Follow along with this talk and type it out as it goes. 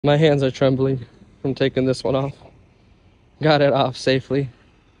My hands are trembling from taking this one off. Got it off safely.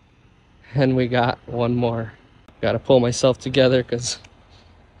 And we got one more. Gotta pull myself together because...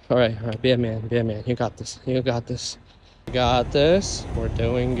 all right, be a man, be a man. You got this, you got this. You got this, we're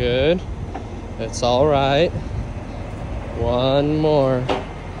doing good. It's all right. One more,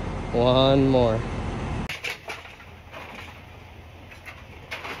 one more.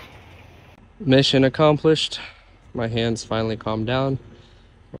 Mission accomplished. My hands finally calmed down.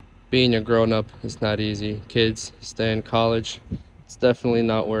 Being a grown-up is not easy. Kids stay in college. It's definitely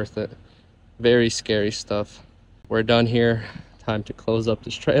not worth it. Very scary stuff. We're done here. Time to close up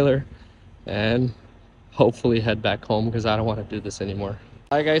this trailer and hopefully head back home because I don't want to do this anymore.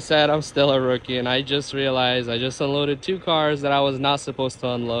 Like I said, I'm still a rookie, and I just realized I just unloaded 2 cars that I was not supposed to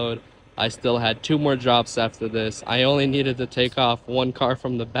unload. I still had 2 more drops after this. I only needed to take off 1 car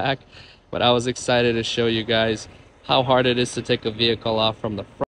from the back, but I was excited to show you guys how hard it is to take a vehicle off from the front.